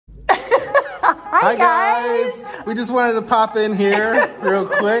Hi guys! We just wanted to pop in here real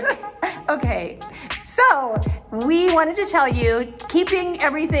quick. Okay, so we wanted to tell you, keeping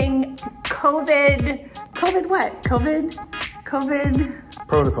everything COVID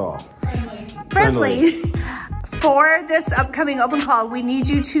Protocol. friendly. For this upcoming open call, we need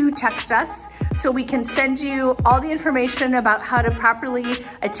you to text us so we can send you all the information about how to properly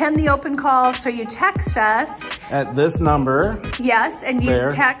attend the open call. So you text us. At this number. Yes, and you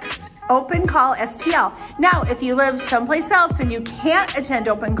text OPENCALLSTL. Now, if you live someplace else and you can't attend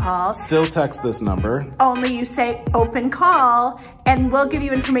open call, still text this number. Only you say open call, and we'll give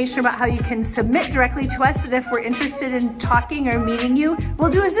you information about how you can submit directly to us. And if we're interested in talking or meeting you, we'll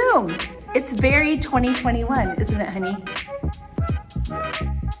do a Zoom. It's very 2021, isn't it, honey?